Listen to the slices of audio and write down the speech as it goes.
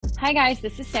Hi guys,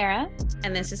 this is Sarah.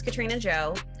 And this is Katrina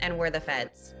Joe, and we're the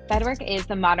Feds. FedWork is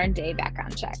the modern day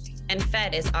background check. And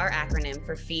FED is our acronym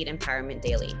for Feed Empowerment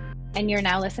Daily. And you're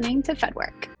now listening to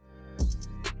FedWork.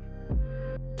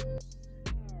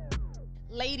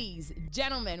 Ladies,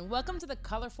 gentlemen, welcome to the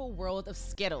colorful world of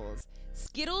Skittles.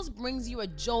 Skittles brings you a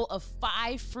jolt of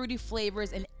 5 fruity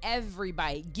flavors in every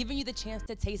bite, giving you the chance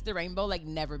to taste the rainbow like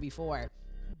never before.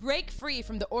 Break free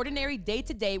from the ordinary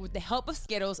day-to-day with the help of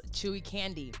Skittles Chewy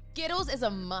Candy. Skittles is a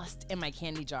must in my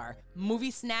candy jar.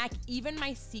 Movie snack, even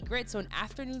my secret, so an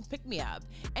afternoon pick-me-up.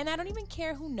 And I don't even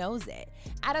care who knows it.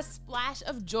 Add a splash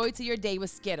of joy to your day with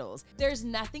Skittles. There's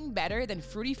nothing better than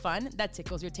fruity fun that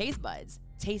tickles your taste buds.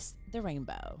 Taste the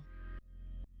rainbow.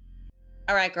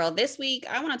 All right, girl, this week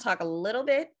I want to talk a little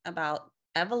bit about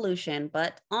evolution,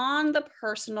 but on the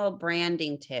personal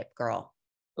branding tip, girl.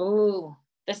 Ooh.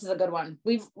 This is a good one.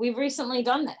 We've recently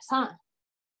done this, huh?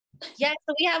 Yes,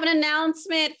 so we have an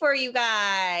announcement for you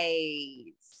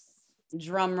guys.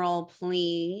 Drum roll,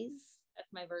 please. That's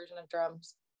my version of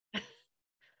drums.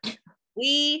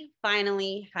 We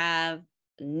finally have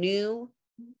new,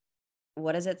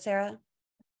 what is it, Sarah?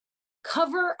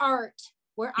 Cover art,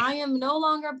 where I am no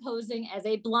longer posing as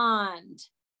a blonde.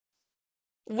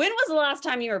 When was the last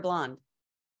time you were blonde?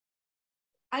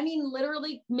 I mean,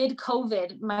 literally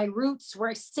mid-COVID, my roots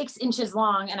were 6 inches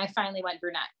long and I finally went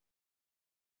brunette.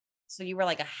 So you were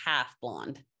like a half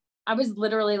blonde. I was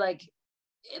literally like,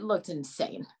 it looked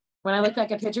insane. When I look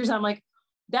back at pictures, I'm like,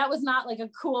 that was not like a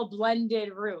cool blended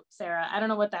root, Sarah. I don't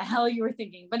know what the hell you were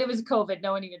thinking, but it was COVID.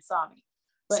 No one even saw me.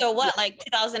 But, so what, like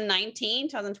 2019,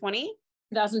 2020?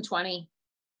 2020.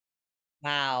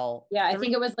 Wow. Yeah, I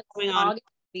think it was like August.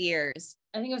 Years.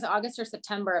 I think it was August or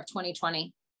September of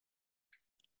 2020.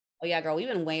 Oh yeah, girl, we've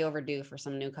been way overdue for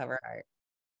some new cover art.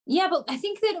 Yeah, but I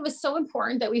think that it was so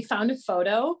important that we found a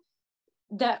photo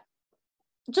that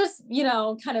just,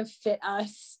 kind of fit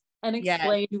us and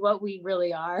explained what we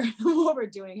really are, what we're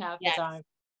doing half the time.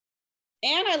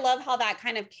 And I love how that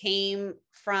kind of came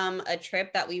from a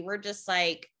trip that we were just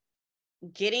like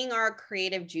getting our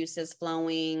creative juices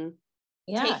flowing,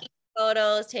 taking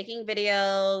photos, taking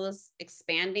videos,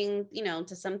 expanding,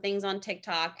 to some things on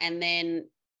TikTok, and then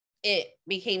it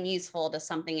became useful to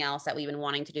something else that we've been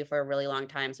wanting to do for a really long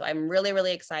time. So I'm really,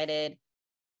 really excited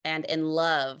and in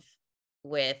love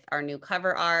with our new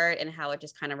cover art and how it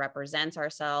just kind of represents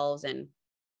ourselves and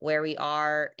where we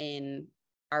are in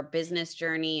our business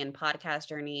journey and podcast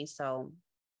journey. So,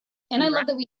 and I love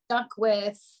that we stuck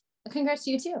with, congrats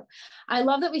to you too. I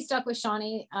love that we stuck with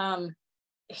Shawnee.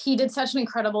 He did such an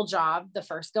incredible job the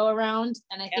first go around.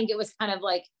 And I think it was kind of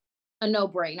like a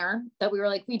no-brainer that we were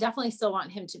like, we definitely still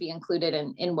want him to be included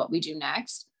in what we do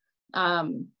next. So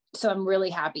I'm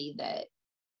really happy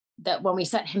that when we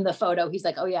sent him the photo, he's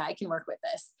like, oh yeah, I can work with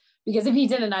this. Because if he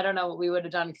didn't, I don't know what we would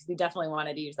have done, because we definitely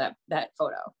wanted to use that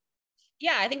photo.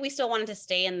 Yeah, I think we still wanted to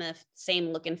stay in the same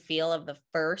look and feel of the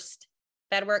first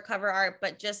FedWork cover art,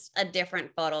 but just a different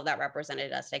photo that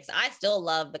represented us. Because I still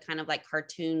love the kind of like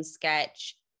cartoon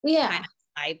sketch kind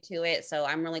of vibe to it. So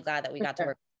I'm really glad that we got to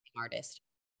work with an artist.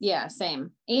 Yeah,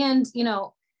 same. And,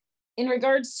 in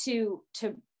regards to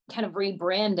kind of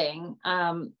rebranding,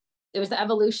 it was the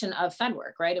evolution of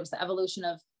FedWork, right? It was the evolution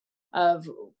of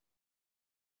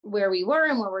where we were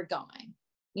and where we're going,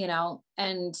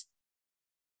 and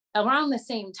around the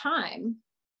same time,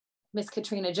 Miss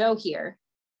Katrina Joe here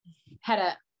had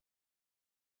a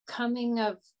coming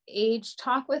of age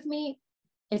talk with me.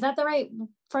 Is that the right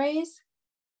phrase?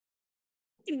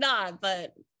 Not,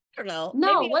 but I don't know.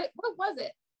 No, maybe. What was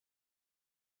it?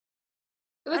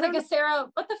 It was like a Sarah,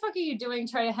 what the fuck are you doing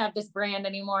trying to have this brand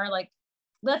anymore? Like,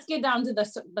 let's get down to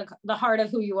the heart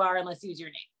of who you are and let's use your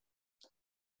name.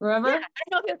 Remember? Yeah,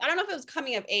 I don't know if it was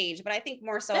coming of age, but I think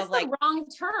more so that's of like the wrong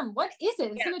term. What is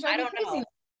it? It's gonna drive me crazy.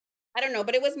 I don't know,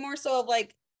 but it was more so of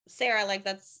like, Sarah,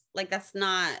 that's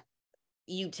not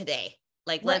you today.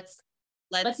 Like let's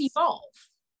evolve.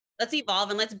 Let's evolve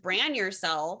and let's brand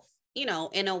yourself, in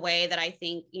a way that I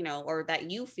think, or that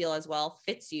you feel as well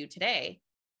fits you today.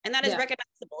 And that is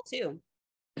recognizable too.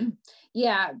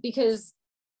 Yeah, because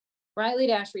Riley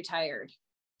Dash retired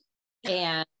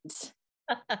and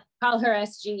call her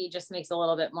SG just makes a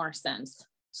little bit more sense.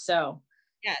 So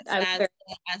yes,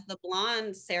 as the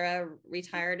blonde Sarah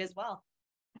retired as well.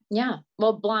 Yeah.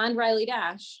 Well, blonde Riley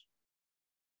Dash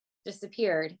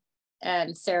disappeared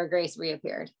and Sarah Grace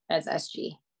reappeared as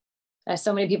SG. As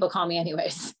so many people call me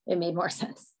anyways, it made more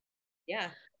sense. Yeah.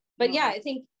 But I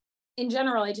think in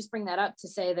general, I just bring that up to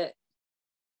say that,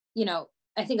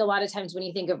 I think a lot of times when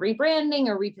you think of rebranding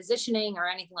or repositioning or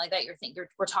anything like that,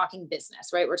 we're talking business,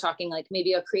 right? We're talking like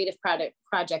maybe a creative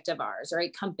project of ours or a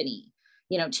company,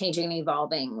 changing and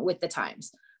evolving with the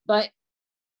times. But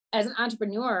as an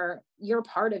entrepreneur, you're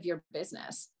part of your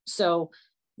business. So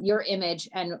your image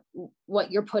and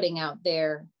what you're putting out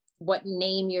there, what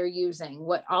name you're using,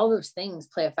 what all those things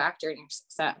play a factor in your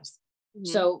success. Mm-hmm.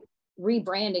 So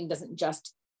rebranding doesn't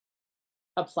just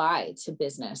apply to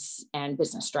business and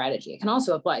business strategy. It can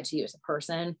also apply to you as a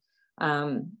person,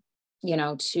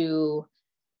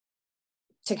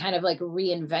 to kind of like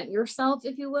reinvent yourself,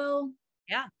 if you will.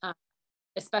 Yeah.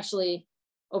 Especially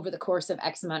over the course of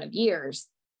X amount of years.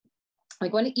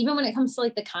 Like even when it comes to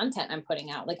like the content I'm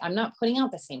putting out, like I'm not putting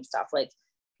out the same stuff. Like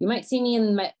you might see me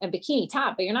in a bikini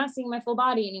top, but you're not seeing my full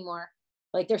body anymore.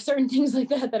 Like there's certain things like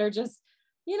that are just,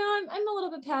 I'm a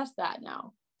little bit past that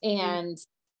now. And,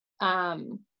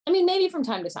 maybe from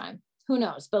time to time, who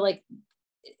knows, but like,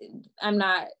 I'm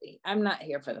not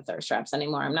here for the thirst traps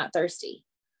anymore. I'm not thirsty.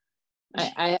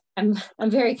 I'm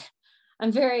very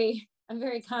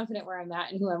confident where I'm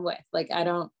at and who I'm with. Like, I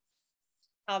don't.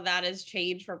 How that has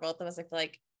changed for both of us. I feel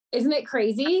like, isn't it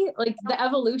crazy? Like the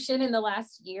evolution in the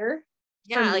last year.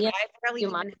 Yeah. Like I barely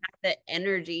even have the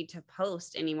energy to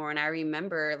post anymore. And I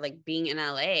remember like being in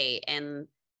LA and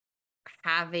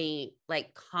having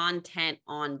like content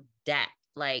on deck,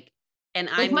 my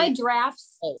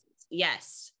drafts.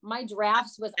 Yes. My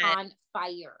drafts was on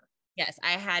fire. Yes.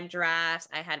 I had drafts.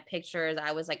 I had pictures.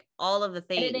 I was like all of the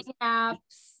things. Editing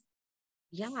apps.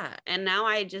 Yeah. And now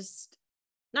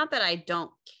not that I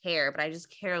don't care, but I just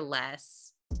care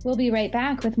less. We'll be right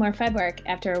back with more Fed Work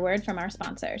after a word from our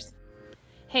sponsors.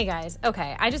 Hey guys,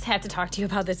 okay, I just had to talk to you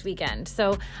about this weekend.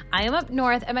 So I am up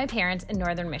north at my parents' in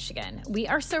northern Michigan. We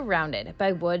are surrounded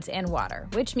by woods and water,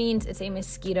 which means it's a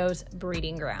mosquito's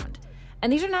breeding ground.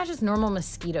 And these are not just normal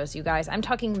mosquitoes, you guys. I'm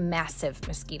talking massive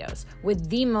mosquitoes with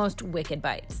the most wicked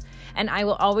bites. And I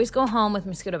will always go home with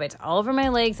mosquito bites all over my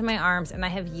legs and my arms, and I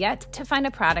have yet to find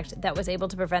a product that was able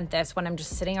to prevent this when I'm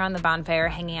just sitting around the bonfire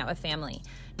hanging out with family.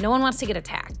 No one wants to get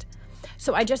attacked.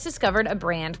 So I just discovered a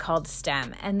brand called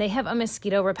Stem, and they have a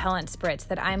mosquito repellent spritz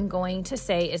that I'm going to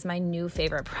say is my new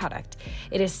favorite product.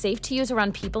 It is safe to use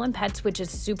around people and pets, which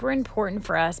is super important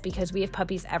for us because we have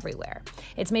puppies everywhere.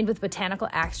 It's made with botanical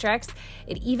extracts.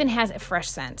 It even has a fresh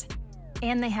scent.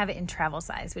 And they have it in travel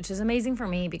size, which is amazing for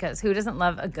me because who doesn't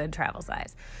love a good travel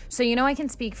size? So I can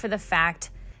speak for the fact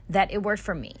that it worked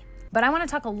for me. But I want to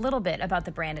talk a little bit about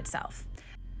the brand itself.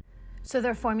 So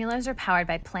their formulas are powered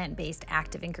by plant-based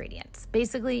active ingredients.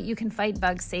 Basically, you can fight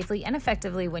bugs safely and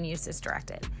effectively when used as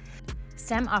directed.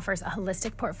 Stem offers a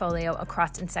holistic portfolio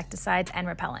across insecticides and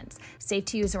repellents, safe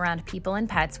to use around people and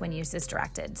pets when used as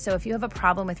directed. So if you have a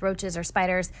problem with roaches or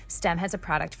spiders, Stem has a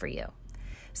product for you.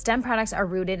 Stem products are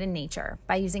rooted in nature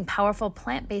by using powerful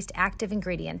plant-based active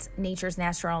ingredients, nature's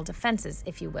natural defenses,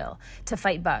 if you will, to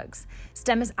fight bugs.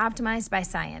 Stem is optimized by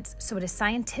science, so it is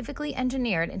scientifically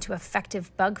engineered into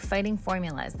effective bug-fighting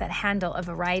formulas that handle a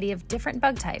variety of different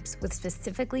bug types with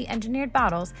specifically engineered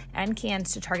bottles and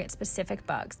cans to target specific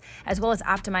bugs, as well as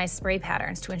optimized spray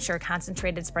patterns to ensure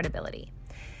concentrated spreadability.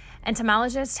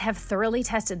 Entomologists have thoroughly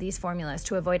tested these formulas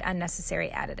to avoid unnecessary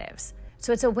additives.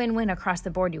 So it's a win-win across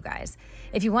the board, you guys.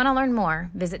 If you want to learn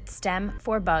more, visit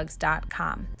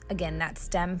stemforbugs.com. Again, that's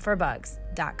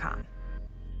stemforbugs.com.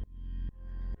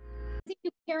 I think you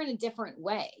care in a different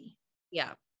way.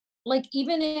 Yeah. Like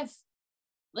even if,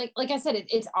 like I said,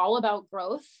 it's all about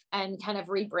growth and kind of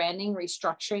rebranding,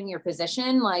 restructuring your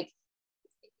position. Like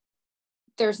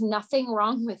there's nothing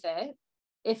wrong with it.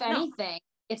 If anything,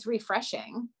 it's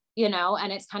refreshing,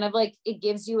 and it's kind of like, it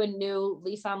gives you a new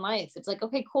lease on life. It's like,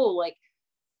 okay, cool. Like,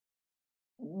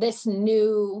 this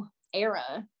new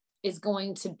era is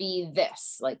going to be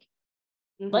this. Like,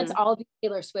 let's all be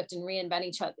Taylor Swift and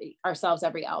reinvent ourselves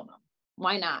every album.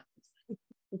 Why not?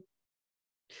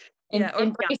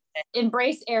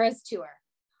 Embrace Eras tour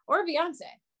or Beyonce.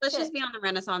 Let's just be on the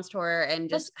Renaissance tour and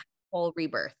just whole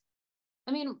rebirth.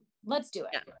 Let's do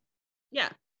it. Yeah.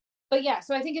 But yeah,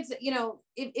 so I think it's,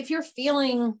 if you're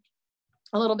feeling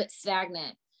a little bit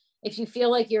stagnant, if you feel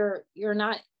like you're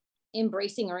not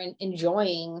embracing or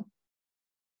enjoying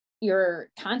your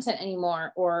content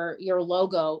anymore, or your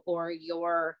logo or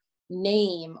your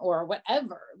name or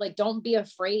whatever, like don't be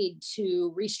afraid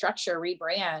to restructure,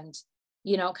 rebrand,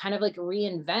 kind of like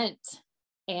reinvent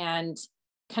and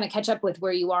kind of catch up with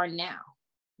where you are now.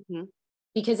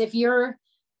 Because if you're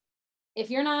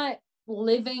not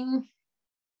living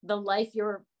the life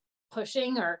you're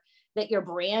pushing or that your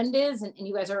brand is, and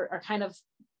you guys are kind of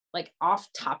like off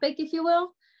topic, if you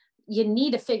will, you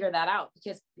need to figure that out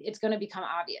because it's going to become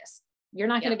obvious. You're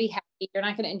not going to be happy. You're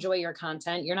not going to enjoy your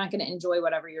content. You're not going to enjoy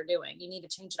whatever you're doing. You need to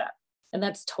change it up. And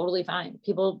that's totally fine.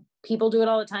 People do it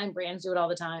all the time. Brands do it all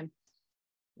the time.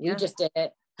 You just did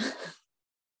it.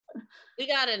 We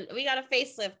got a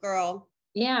facelift, girl.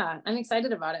 Yeah, I'm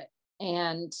excited about it.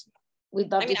 And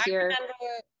we'd love to hear.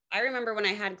 I remember when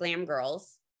I had Glam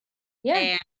Girls.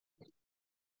 Yeah.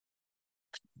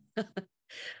 And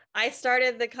I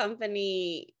started the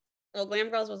company. Well, Glam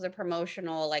Girls was a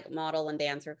promotional like model and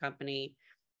dancer company.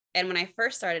 And when I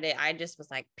first started it, I just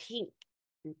was like pink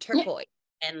and turquoise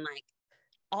and like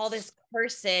all this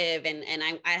cursive and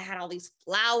I had all these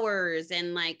flowers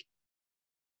and like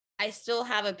I still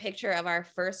have a picture of our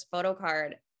first photo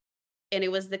card and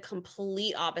it was the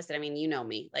complete opposite. I mean, you know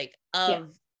me, like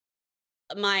of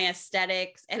my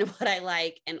aesthetics and what I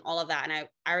like and all of that. And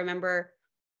I remember,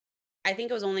 I think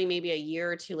it was only maybe a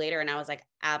year or two later and I was like,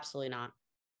 absolutely not.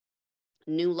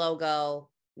 New logo,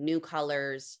 new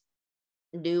colors,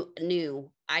 new.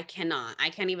 I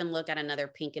can't even look at another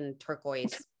pink and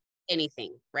turquoise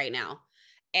anything right now.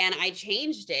 And I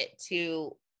changed it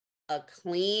to a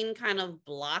clean kind of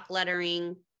block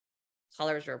lettering.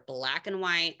 Colors were black and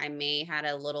white. I may had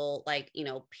a little like, you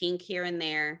know, pink here and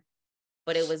there,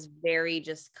 but it was very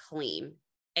just clean.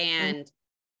 And,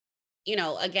 you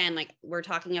know, again, like we're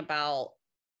talking about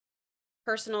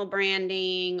personal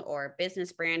branding or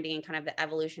business branding and kind of the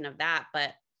evolution of that.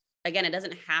 But again, it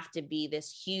doesn't have to be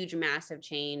this huge, massive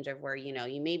change of where, you know,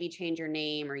 you maybe change your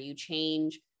name or you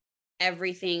change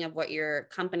everything of what your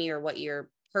company or what your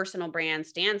personal brand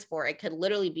stands for. It could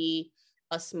literally be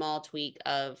a small tweak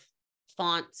of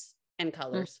fonts and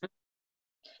colors.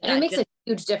 And it makes a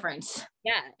huge difference.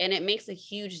 Yeah. And it makes a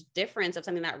huge difference of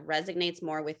something that resonates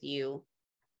more with you.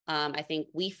 I think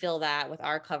we feel that with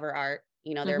our cover art,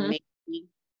 you know, there may be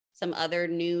some other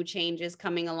new changes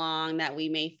coming along that we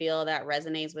may feel that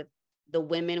resonates with the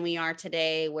women we are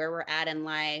today, where we're at in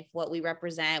life, what we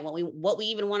represent, what we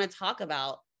even want to talk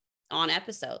about on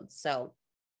episodes. So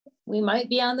we might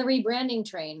be on the rebranding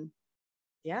train.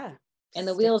 Yeah. And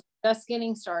the wheels are just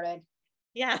getting started.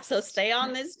 Yeah. So stay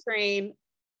on this train.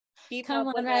 Keep Come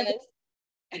up on, with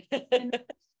us.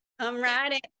 Come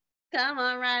ride it. Come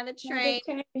on, ride the train.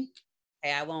 Okay,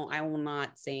 I will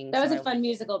not sing. That was a fun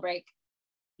musical break.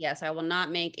 Yes, I will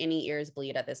not make any ears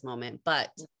bleed at this moment,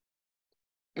 but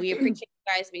we appreciate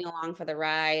you guys being along for the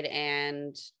ride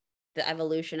and the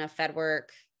evolution of FedWork.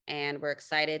 And we're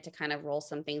excited to kind of roll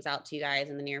some things out to you guys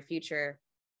in the near future.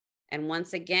 And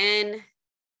once again,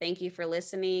 thank you for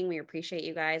listening. We appreciate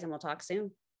you guys and we'll talk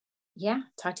soon. Yeah.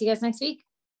 Talk to you guys next week.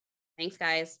 Thanks,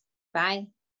 guys. Bye.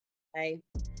 Bye.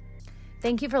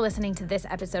 Thank you for listening to this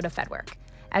episode of FedWork.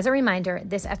 As a reminder,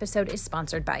 this episode is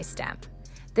sponsored by STEM.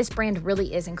 This brand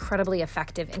really is incredibly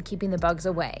effective in keeping the bugs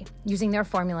away, using their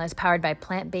formulas powered by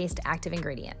plant-based active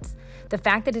ingredients. The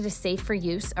fact that it is safe for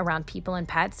use around people and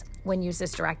pets when used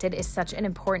as directed is such an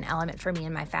important element for me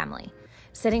and my family.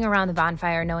 Sitting around the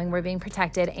bonfire knowing we're being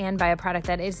protected and by a product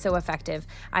that is so effective,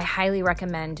 I highly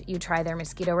recommend you try their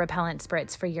mosquito repellent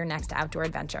spritz for your next outdoor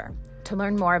adventure. To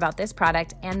learn more about this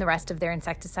product and the rest of their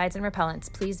insecticides and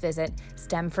repellents, please visit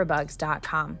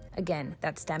stemforbugs.com. Again,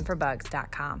 that's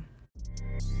stemforbugs.com.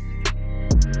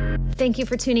 Thank you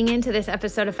for tuning in to this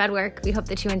episode of FedWork. We hope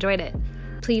that you enjoyed it.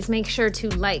 Please make sure to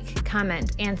like,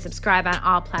 comment, and subscribe on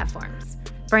all platforms.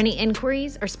 For any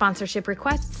inquiries or sponsorship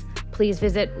requests, please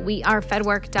visit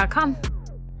wearefedwork.com.